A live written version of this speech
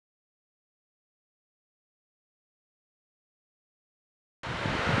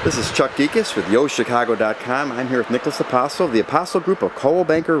This is Chuck Geekus with YoChicago.com. I'm here with Nicholas Apostle of the Apostle Group of Coldwell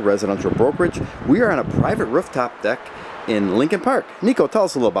Banker Residential Brokerage. We are on a private rooftop deck in Lincoln Park. Nico, tell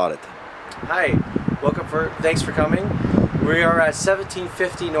us a little about it. Hi, thanks for coming. We are at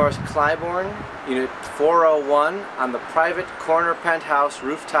 1750 North Clybourn, Unit 401, on the private corner penthouse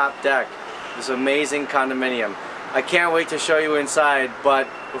rooftop deck. This amazing condominium. I can't wait to show you inside, but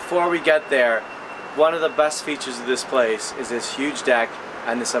before we get there, one of the best features of this place is this huge deck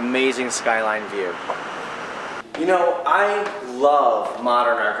and this amazing skyline view. You know, I love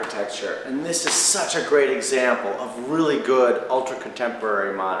modern architecture, and this is such a great example of really good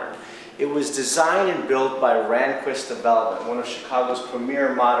ultra-contemporary modern. It was designed and built by Rehnquist Development, one of Chicago's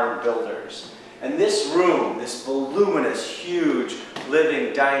premier modern builders. And this room, this voluminous, huge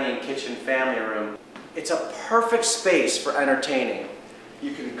living, dining, kitchen, family room, it's a perfect space for entertaining.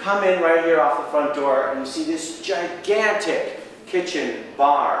 You can come in right here off the front door and you see this gigantic kitchen,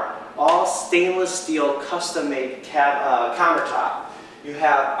 bar, all stainless steel custom-made countertop. You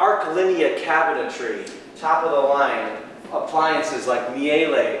have Arclinea cabinetry, top of the line, appliances like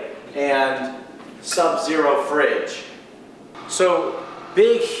Miele and Sub-Zero fridge. So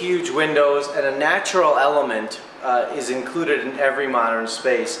big, huge windows and a natural element is included in every modern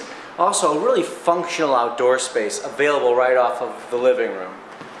space. Also, a really functional outdoor space available right off of the living room.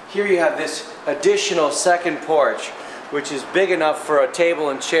 Here you have this additional second porch, which is big enough for a table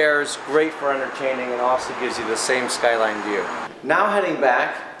and chairs, great for entertaining, and also gives you the same skyline view. Now heading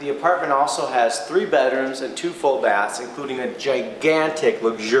back, the apartment also has 3 bedrooms and 2 full baths, including a gigantic,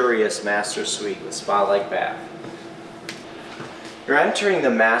 luxurious master suite with spa-like bath. You're entering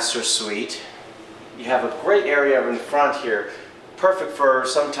the master suite. You have a great area in front here, perfect for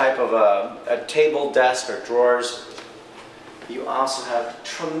some type of a table, desk, or drawers. You also have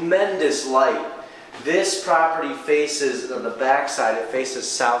tremendous light. This property faces, on the back side, it faces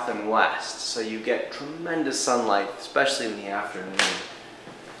south and west, so you get tremendous sunlight, especially in the afternoon.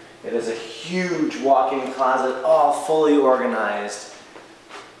 It is a huge walk-in closet, all fully organized.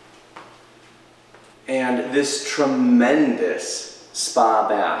 And this tremendous spa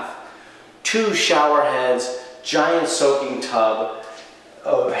bath. 2 shower heads, giant soaking tub,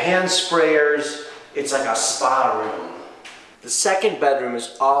 hand sprayers. It's like a spa room. The second bedroom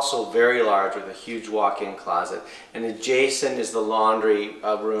is also very large with a huge walk-in closet, and adjacent is the laundry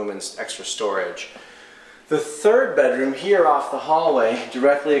room and extra storage. The third bedroom here off the hallway,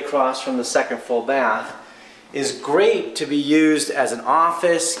 directly across from the second full bath, is great to be used as an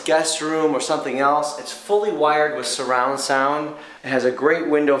office, guest room, or something else. It's fully wired with surround sound. It has a great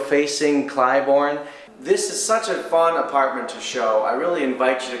window facing Clybourn. This is such a fun apartment to show. I really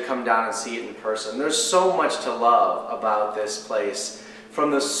invite you to come down and see it in person. There's so much to love about this place.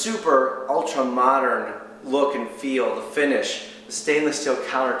 From the super ultra modern look and feel, the finish, the stainless steel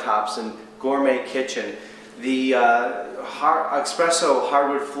countertops and gourmet kitchen, the espresso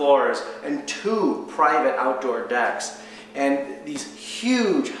hardwood floors, and 2 private outdoor decks, and these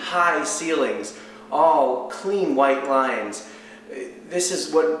huge high ceilings, all clean white lines. This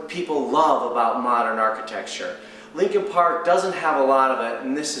is what people love about modern architecture. Lincoln Park doesn't have a lot of it,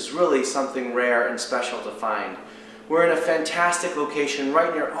 and this is really something rare and special to find. We're in a fantastic location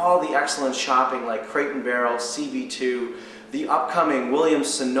right near all the excellent shopping like Crate & Barrel, CB2, the upcoming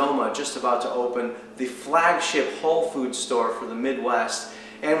Williams-Sonoma just about to open, the flagship Whole Foods store for the Midwest,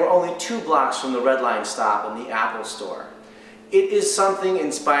 and we're only 2 blocks from the Red Line stop and the Apple store. It is something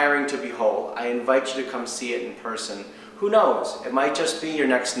inspiring to behold. I invite you to come see it in person. Who knows, it might just be your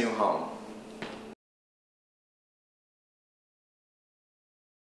next new home.